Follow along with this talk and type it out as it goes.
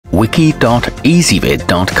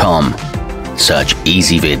wiki.ezvid.com. Search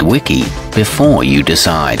Ezvid Wiki before you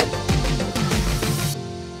decide.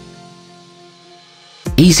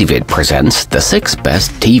 Ezvid presents the 6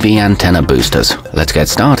 best TV antenna boosters. Let's get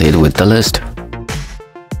started with the list.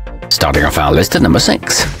 Starting off our list at number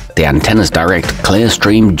 6. The Antennas Direct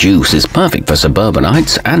Clearstream Juice is perfect for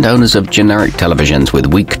suburbanites and owners of generic televisions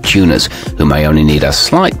with weak tuners who may only need a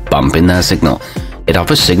slight bump in their signal. It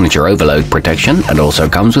offers signature overload protection and also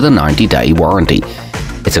comes with a 90-day warranty.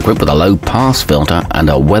 It's equipped with a low-pass filter and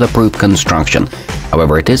a weatherproof construction,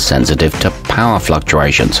 however it is sensitive to power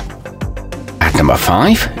fluctuations. At number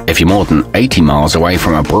 5, if you're more than 80 miles away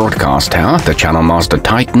from a broadcast tower, the Channel Master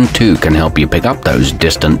Titan 2 can help you pick up those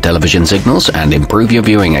distant television signals and improve your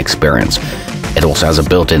viewing experience. It also has a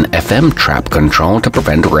built-in FM trap control to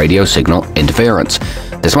prevent radio signal interference.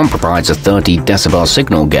 This one provides a 30 decibel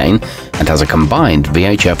signal gain and has a combined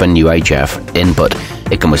VHF and UHF input.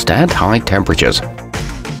 It can withstand high temperatures.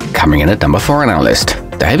 Coming in at number 4 on our list.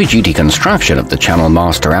 The heavy-duty construction of the Channel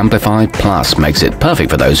Master Amplify Plus makes it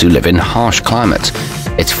perfect for those who live in harsh climates.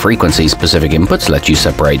 Its frequency-specific inputs let you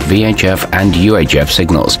separate VHF and UHF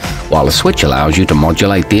signals, while the switch allows you to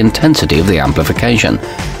modulate the intensity of the amplification.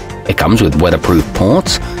 It comes with weatherproof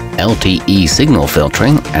ports, LTE signal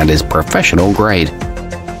filtering, and is professional grade.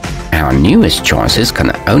 Our newest choices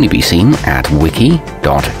can only be seen at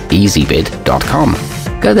wiki.ezvid.com.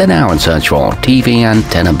 Go there now and search for TV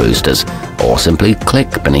antenna boosters, or simply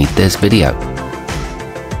click beneath this video.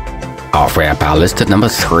 Halfway up our list at number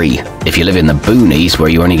 3. If you live in the boonies where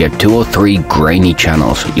you only get 2 or 3 grainy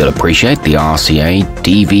channels, you'll appreciate the RCA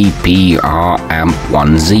DVB-R Amp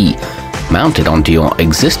 1Z. Mounted onto your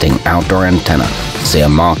existing outdoor antenna, see a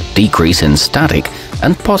marked decrease in static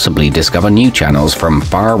and possibly discover new channels from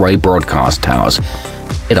faraway broadcast towers.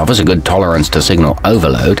 It offers a good tolerance to signal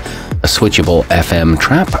overload, a switchable FM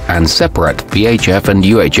trap, and separate VHF and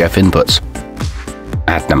UHF inputs.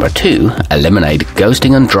 At number 2, eliminate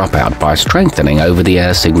ghosting and dropout by strengthening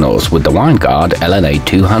over-the-air signals with the winegard LNA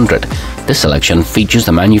 200. This selection features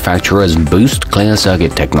the manufacturer's Boost Clear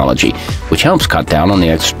Circuit technology, which helps cut down on the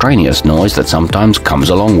extraneous noise that sometimes comes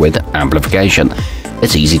along with amplification.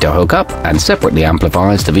 It's easy to hook up and separately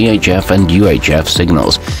amplifies the VHF and UHF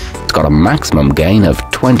signals. It's got a maximum gain of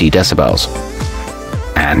 20 decibels.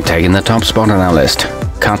 And taking the top spot on our list,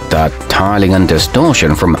 cut the tiling and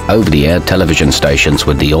distortion from over-the-air television stations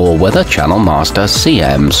with the all-weather Channel Master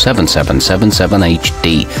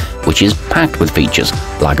CM7777HD, which is packed with features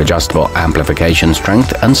like adjustable amplification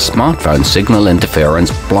strength and smartphone signal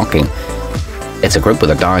interference blocking. It's equipped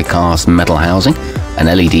with a die-cast metal housing, an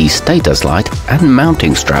LED status light, and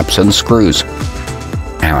mounting straps and screws.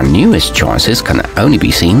 Our newest choices can only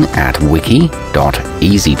be seen at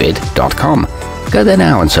wiki.ezvid.com. Go there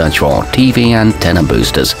now and search for TV antenna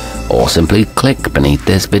boosters, or simply click beneath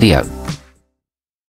this video.